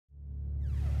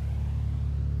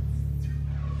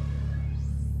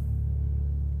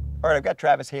All right, I've got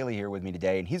Travis Haley here with me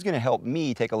today, and he's going to help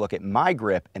me take a look at my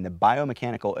grip and the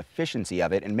biomechanical efficiency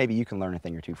of it, and maybe you can learn a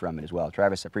thing or two from it as well.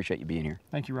 Travis, I appreciate you being here.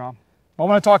 Thank you, Rob. Well,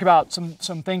 I want to talk about some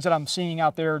things that I'm seeing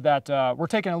out there that we're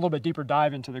taking a little bit deeper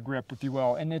dive into the grip, if you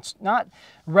will. And it's not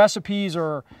recipes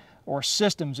or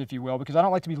systems, if you will, because I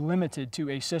don't like to be limited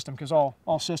to a system, because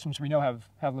all systems we know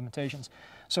have limitations.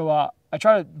 So I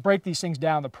try to break these things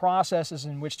down, the processes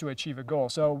in which to achieve a goal.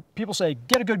 So people say,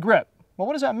 get a good grip. Well,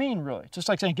 what does that mean, really? Just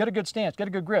like saying, get a good stance, get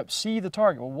a good grip, see the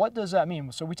target. Well, what does that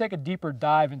mean? So we take a deeper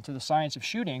dive into the science of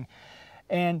shooting,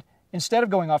 and instead of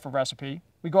going off a recipe,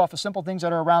 we go off of simple things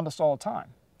that are around us all the time.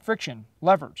 Friction,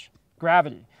 leverage,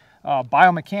 gravity,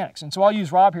 biomechanics. And so I'll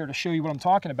use Rob here to show you what I'm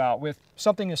talking about with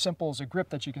something as simple as a grip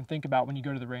that you can think about when you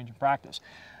go to the range and practice.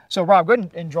 So Rob, go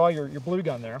ahead and draw your blue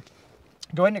gun there.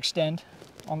 Go ahead and extend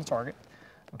on the target,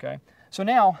 okay? So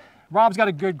now, Rob's got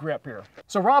a good grip here.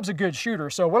 So Rob's a good shooter,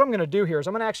 so what I'm going to do here is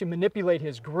I'm going to actually manipulate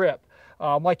his grip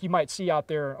like you might see out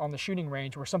there on the shooting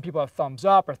range where some people have thumbs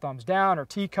up or thumbs down or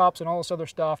teacups and all this other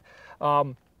stuff.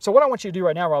 So what I want you to do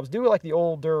right now, Rob, is do it like the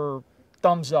older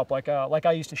thumbs up, like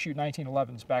I used to shoot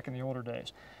 1911s back in the older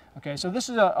days. Okay, so this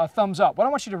is a thumbs up. What I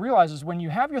want you to realize is when you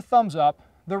have your thumbs up,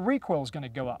 the recoil is going to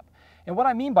go up. And what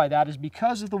I mean by that is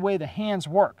because of the way the hands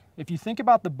work. If you think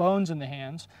about the bones in the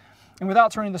hands, and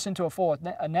without turning this into a full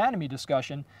anatomy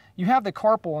discussion, you have the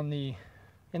carpal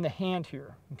in the hand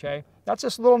here, okay? That's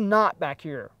this little knot back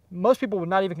here. Most people would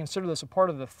not even consider this a part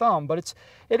of the thumb, but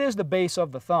it is the base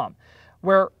of the thumb,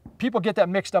 where people get that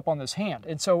mixed up on this hand.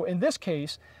 And so in this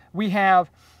case, we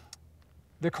have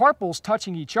the carpals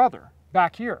touching each other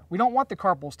back here. We don't want the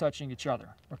carpals touching each other,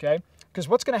 okay? Because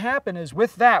what's going to happen is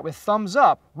with thumbs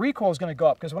up, recoil is going to go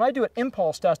up. Because when I do an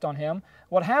impulse test on him,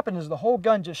 what happened is the whole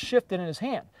gun just shifted in his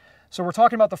hand. So we're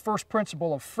talking about the first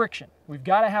principle of friction. We've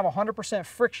got to have 100%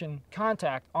 friction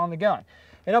contact on the gun.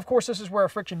 And of course, this is where a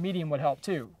friction medium would help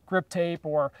too. Grip tape,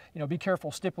 or be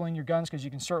careful stippling your guns because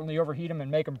you can certainly overheat them and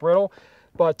make them brittle.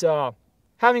 But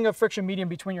having a friction medium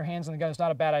between your hands and the gun is not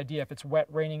a bad idea if it's wet,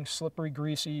 raining, slippery,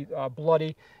 greasy,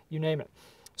 bloody, you name it.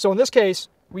 So in this case,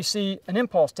 we see an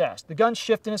impulse test. The gun's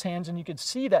shift in his hands, and you can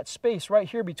see that space right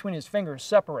here between his fingers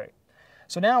separate.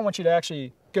 So now I want you to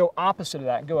actually go opposite of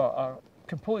that and go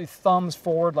completely thumbs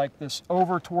forward, like this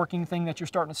over torquing thing that you're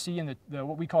starting to see in the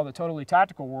what we call the totally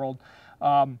tactical world,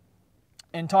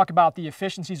 and talk about the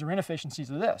efficiencies or inefficiencies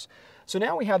of this. So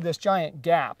now we have this giant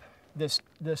gap, this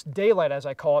daylight, as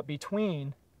I call it,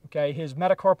 between his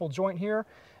metacarpal joint here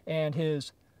and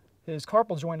his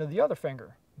carpal joint of the other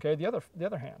finger, the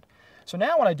other hand. So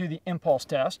now when I do the impulse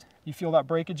test, you feel that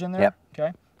breakage in there?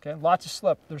 Yep. Okay, lots of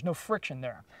slip. There's no friction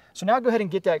there. So now go ahead and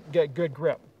get good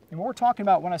grip. And what we're talking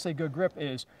about when I say good grip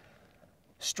is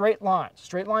straight lines.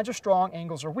 Straight lines are strong,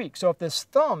 angles are weak. So if this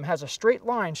thumb has a straight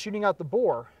line shooting out the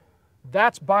bore,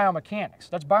 that's biomechanics.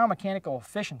 That's biomechanical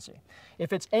efficiency.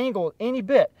 If it's angled any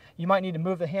bit, you might need to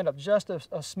move the hand up just a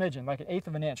smidgen, like 1/8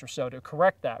 of an inch or so, to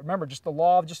correct that. Remember, just the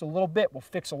law of just a little bit will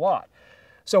fix a lot.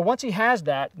 So once he has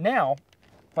that, now,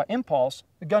 by impulse,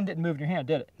 the gun didn't move in your hand,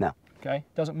 did it? No. Okay,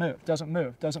 doesn't move, doesn't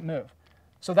move, doesn't move.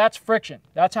 So that's friction.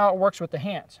 That's how it works with the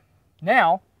hands.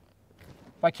 Now,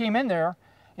 if I came in there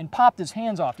and popped his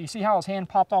hands off, do you see how his hand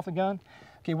popped off the gun?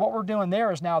 Okay, what we're doing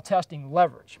there is now testing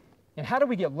leverage. And how do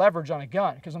we get leverage on a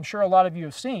gun? Because I'm sure a lot of you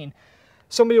have seen,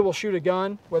 somebody will shoot a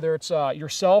gun, whether it's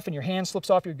yourself and your hand slips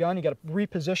off your gun, you got to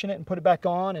reposition it and put it back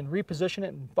on and reposition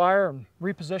it and fire and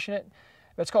reposition it.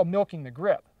 That's called milking the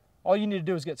grip. All you need to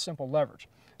do is get simple leverage.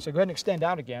 So go ahead and extend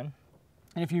out again.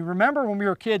 And if you remember when we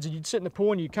were kids and you'd sit in the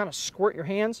pool and you'd kind of squirt your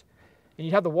hands and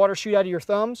you'd have the water shoot out of your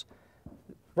thumbs,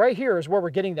 right here is where we're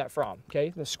getting that from,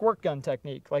 okay? The squirt gun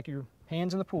technique, like your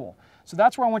hands in the pool. So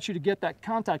that's where I want you to get that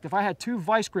contact. If I had two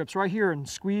vice grips right here and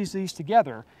squeeze these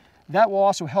together, that will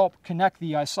also help connect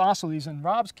the isosceles, in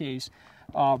Rob's case,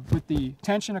 with the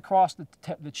tension across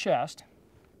the chest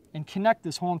and connect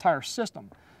this whole entire system.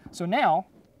 So now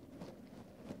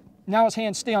his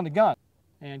hands stay on the gun.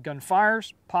 And gun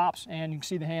fires, pops, and you can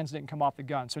see the hands didn't come off the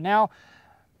gun. So now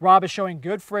Rob is showing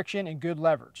good friction and good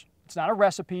leverage. It's not a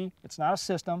recipe, it's not a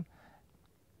system,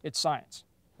 it's science,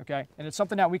 okay? And it's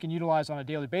something that we can utilize on a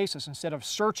daily basis instead of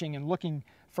searching and looking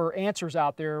for answers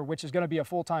out there, which is gonna be a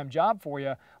full-time job for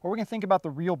you, or we can think about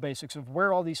the real basics of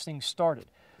where all these things started.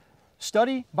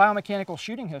 Study biomechanical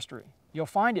shooting history. You'll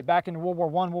find it back in World War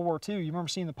I, World War II. You remember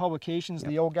seeing the publications,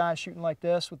 the old guys shooting like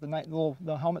this with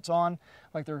the helmets on,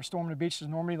 like they're storming the beaches of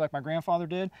Normandy like my grandfather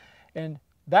did. And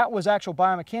that was actual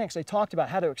biomechanics. They talked about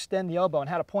how to extend the elbow and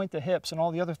how to point the hips and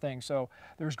all the other things. So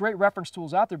there's great reference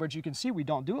tools out there, but you can see we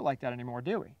don't do it like that anymore,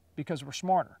 do we? Because we're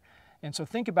smarter. And so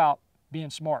think about being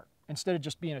smart instead of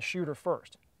just being a shooter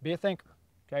first. Be a thinker.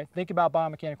 Okay, think about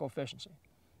biomechanical efficiency.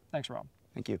 Thanks, Rob.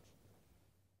 Thank you.